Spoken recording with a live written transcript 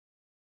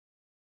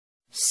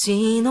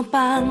Sino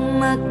pang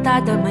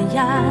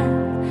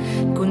magdadamayan,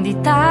 kundi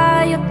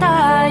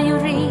tayo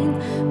rin.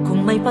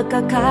 Kung may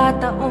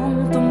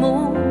pagkakataong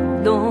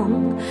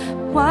tumulong,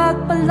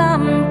 huwag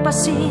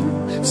palampasin.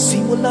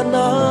 Simula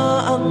na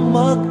ang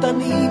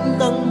magtanim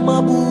ng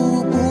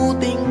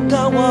mabubuting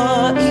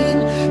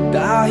gawain.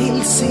 Dahil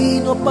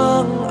sino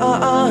pang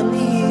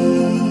aani,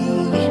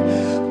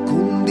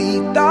 kundi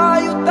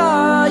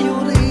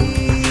tayo rin.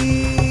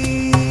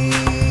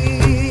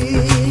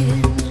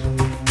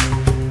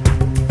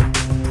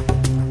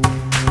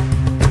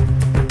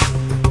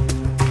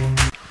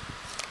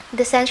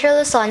 The Central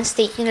Luzon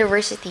State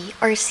University,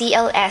 or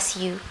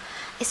CLSU,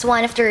 is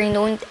one of the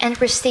renowned and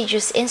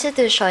prestigious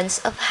institutions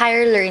of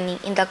higher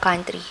learning in the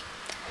country.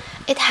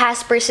 It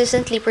has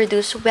persistently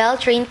produced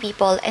well-trained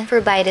people and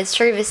provided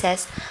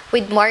services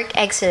with marked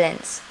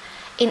excellence.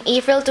 In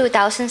April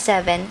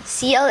 2007,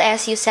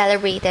 CLSU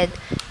celebrated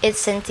its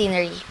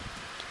centenary.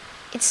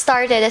 It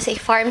started as a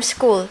farm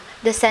school,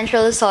 the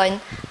Central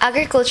Luzon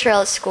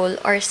Agricultural School,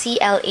 or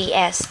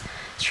CLAS,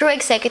 through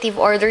Executive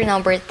Order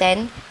No.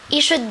 10,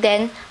 issued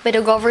then by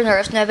the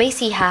Governor of Nueva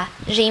Ecija,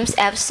 James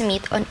F.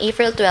 Smith, on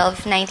April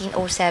 12,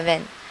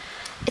 1907.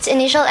 Its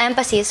initial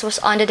emphasis was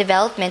on the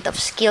development of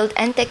skilled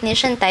and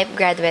technician-type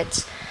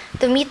graduates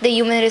to meet the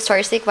human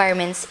resource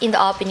requirements in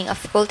the opening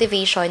of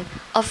cultivation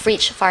of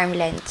rich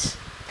farmlands.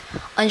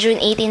 On June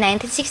 18,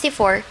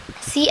 1964,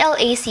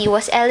 CLAC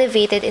was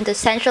elevated into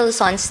Central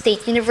Luzon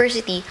State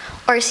University,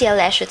 or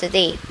CLSU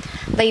today,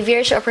 by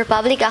virtue of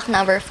Republic Act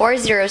No.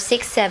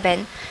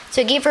 4067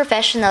 to give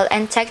professional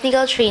and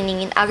technical training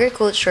in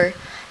agriculture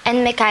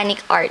and mechanic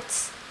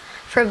arts,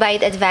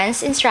 provide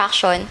advanced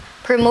instruction,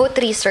 promote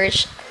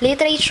research,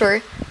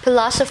 literature,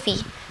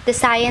 philosophy, the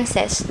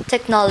sciences,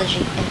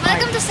 technology, and art.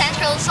 Welcome to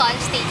Central Luzon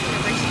State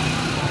University,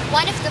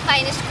 one of the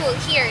finest schools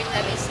here in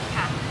Nueva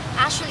Ecija.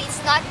 Actually, it's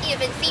not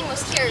even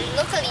famous here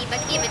locally, but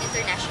even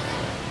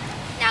internationally.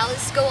 Now,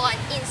 let's go on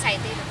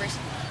inside the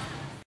university.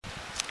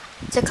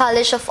 The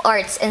College of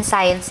Arts and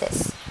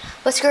Sciences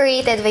was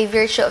created by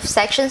virtue of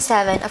Section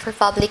 7 of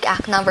Republic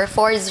Act No.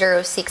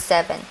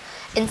 4067,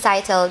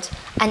 entitled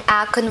An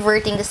Act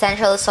Converting the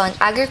Central Luzon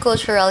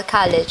Agricultural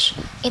College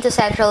into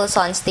Central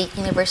Luzon State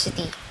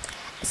University,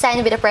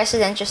 signed by the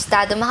President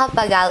Diosdado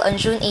Macapagal on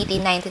June 18,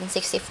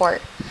 1964.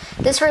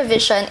 This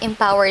revision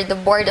empowered the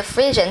Board of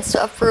Regents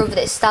to approve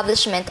the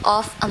establishment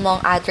of,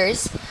 among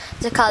others,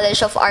 the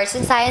College of Arts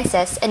and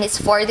Sciences and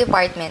its 4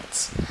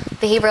 departments: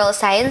 Behavioral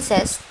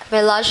Sciences,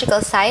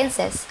 Biological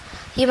Sciences,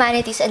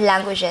 Humanities and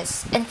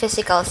Languages, and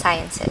Physical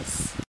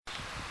Sciences.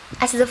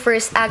 As the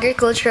first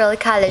agricultural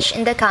college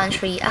in the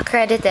country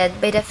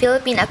accredited by the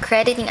Philippine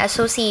Accrediting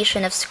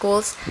Association of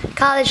Schools,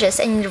 Colleges,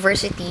 and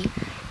University,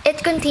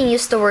 it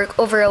continues to work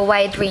over a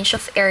wide range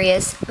of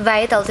areas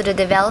vital to the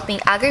developing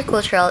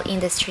agricultural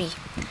industry.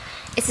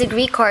 Its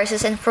degree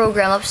courses and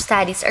program of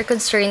studies are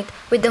concerned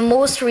with the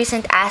most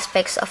recent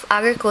aspects of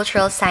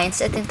agricultural science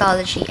and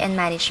technology and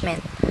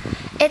management.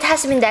 It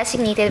has been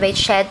designated by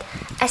CHED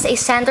as a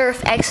Center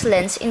of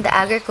Excellence in the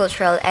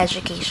Agricultural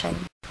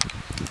Education.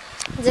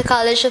 The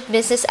College of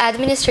Business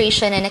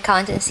Administration and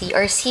Accountancy,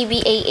 or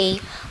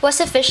CBAA,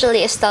 was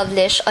officially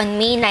established on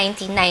May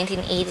 19,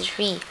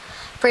 1983,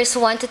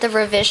 pursuant to the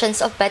provisions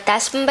of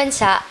Batas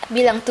Pambansa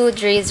bilang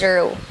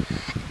 230.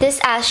 This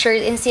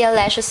ushered in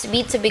CLSU's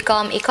bid to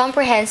become a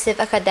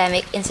comprehensive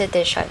academic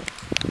institution.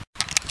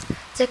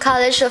 The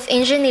College of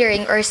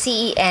Engineering, or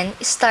CEN,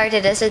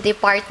 started as a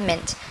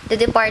department, the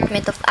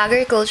Department of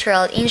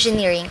Agricultural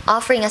Engineering,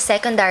 offering a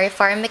secondary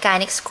farm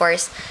mechanics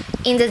course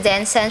in the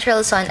then Central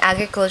Luzon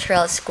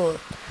Agricultural School.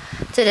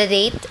 To the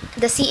date,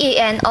 the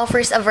CEN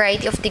offers a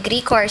variety of degree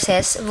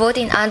courses both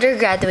in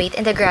undergraduate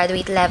and the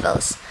graduate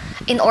levels.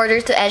 In order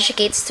to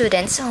educate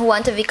students who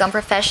want to become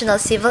professional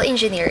civil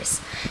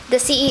engineers, the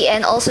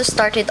CEN also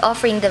started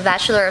offering the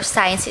Bachelor of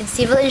Science in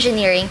Civil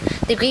Engineering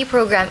degree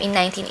program in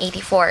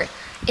 1984.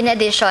 In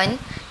addition,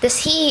 the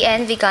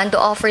CEN began to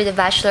offer the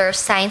Bachelor of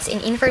Science in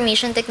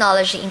Information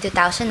Technology in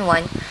 2001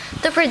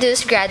 to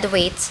produce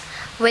graduates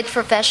with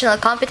professional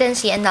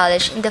competency and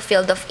knowledge in the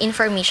field of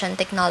information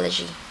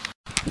technology.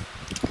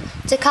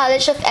 The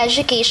College of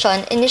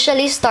Education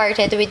initially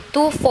started with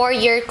 2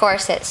 4-year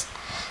courses: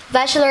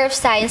 Bachelor of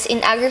Science in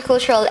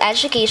Agricultural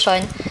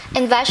Education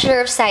and Bachelor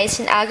of Science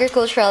in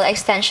Agricultural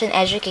Extension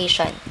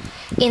Education.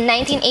 In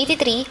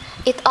 1983,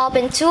 it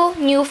opened 2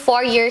 new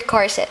 4-year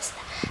courses: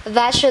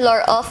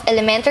 Bachelor of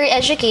Elementary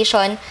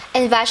Education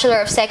and Bachelor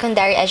of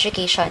Secondary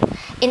Education,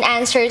 in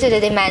answer to the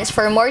demands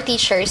for more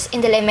teachers in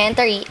the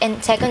elementary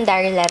and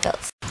secondary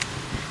levels.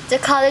 The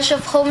College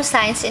of Home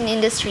Science and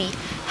Industry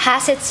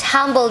has its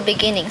humble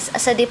beginnings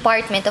as a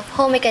Department of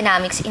Home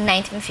Economics in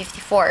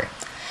 1954.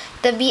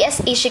 The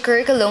BSEC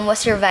curriculum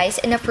was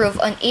revised and approved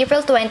on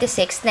April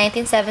 26,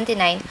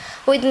 1979,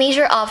 with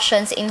major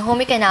options in home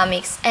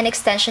economics and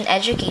extension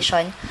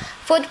education,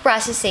 food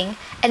processing,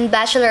 and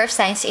Bachelor of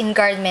Science in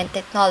Garment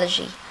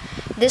Technology.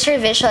 These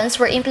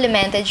revisions were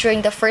implemented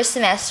during the first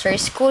semester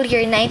school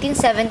year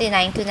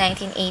 1979 to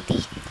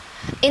 1980.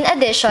 In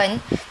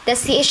addition, the the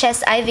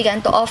CHSI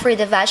began to offer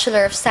the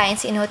Bachelor of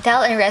Science in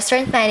Hotel and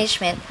Restaurant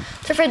Management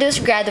to produce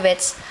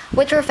graduates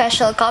with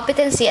professional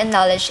competency and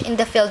knowledge in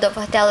the field of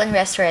hotel and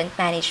restaurant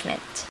management.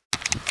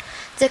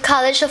 The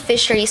College of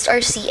Fisheries,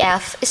 or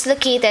CF, is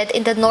located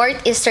in the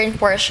northeastern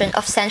portion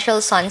of Central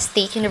Luzon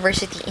State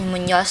University in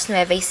Muñoz,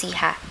 Nueva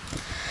Ecija.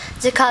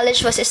 The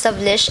college was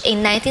established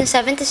in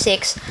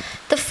 1976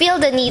 to fill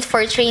the need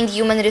for trained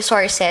human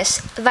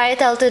resources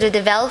vital to the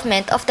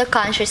development of the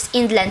country's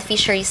inland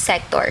fisheries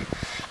sector.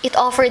 It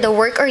offered a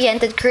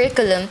work-oriented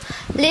curriculum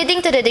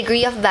leading to the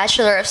degree of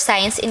Bachelor of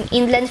Science in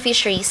Inland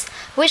Fisheries,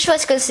 which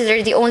was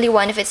considered the only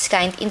one of its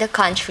kind in the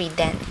country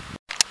then.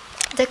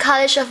 The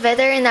College of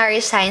Veterinary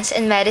Science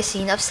and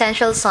Medicine of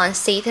Central Luzon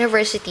State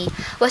University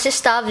was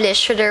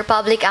established through the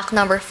Republic Act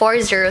No.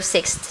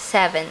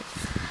 4067.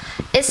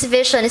 Its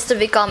vision is to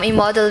become a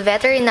model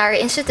veterinary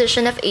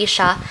institution of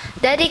Asia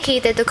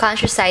dedicated to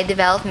countryside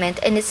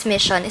development, and its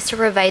mission is to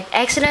provide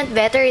excellent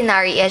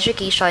veterinary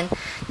education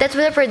that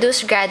will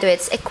produce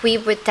graduates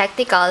equipped with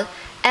technical,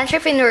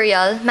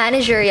 entrepreneurial,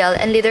 managerial,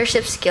 and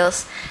leadership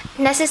skills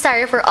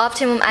necessary for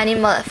optimum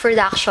animal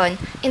production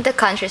in the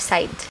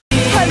countryside.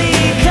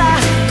 Halika,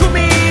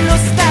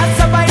 kumilos na,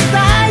 sabay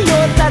tayo,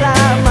 tara,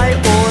 may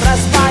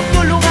oras pa,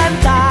 tulungan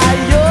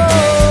tayo.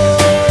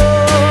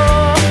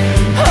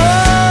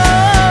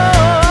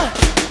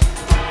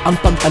 Ang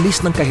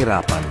pag-alis ng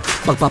kahirapan,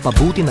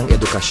 pagpapabuti ng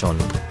edukasyon,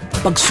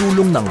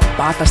 pagsulong ng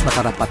patas na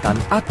karapatan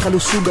at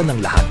kalusugan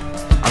ng lahat,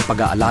 ang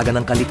pag-aalaga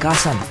ng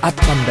kalikasan at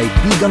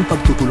pandaigdigang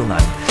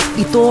pagtutulungan,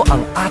 ito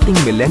ang ating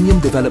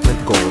Millennium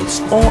Development Goals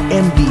o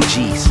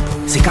MDGs.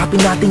 Sikapin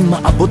nating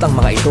maabot ang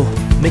mga ito.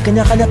 May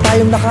kanya-kanya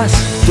tayong lakas.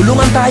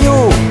 Tulungan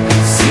tayo!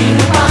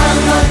 Sino pa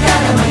ang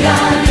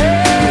magkadamayan?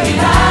 Hindi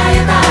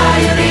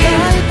tayo rin.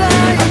 May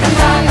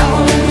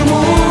pagkakataong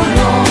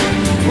tumulong,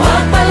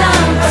 huwag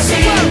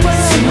palampasin.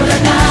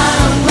 Simulan na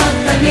ang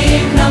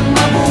magtanim ng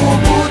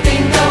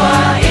mabubuting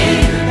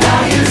gawain.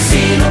 Dahil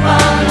sino pa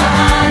ang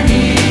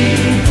aani?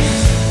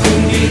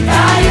 Kundi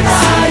tayo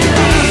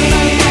rin.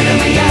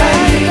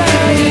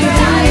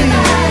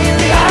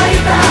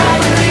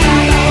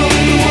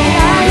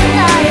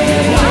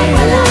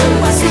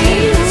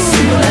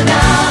 Simulan na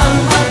ang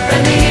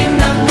magtanim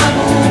ng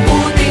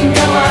mabubuting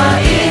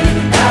gawain.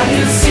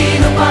 Dahil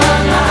sino pa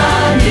ang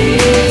aani?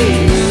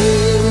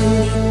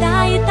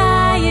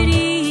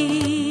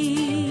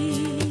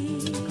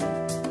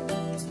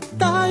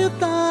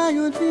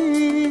 Tayo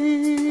rin.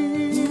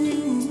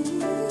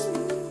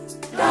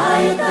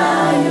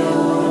 Tayo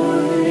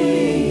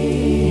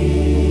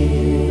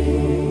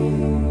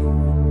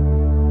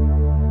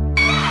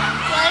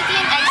Quality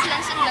and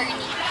excellence in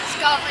learning,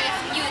 discovery of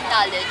new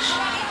knowledge,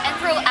 and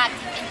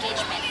proactive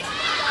engagement.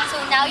 So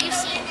now you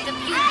see the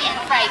beauty and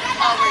pride of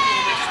our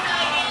university.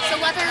 So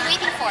what are you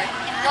waiting for?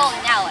 Enroll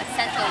now at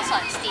Central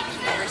Luzon State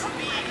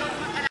University.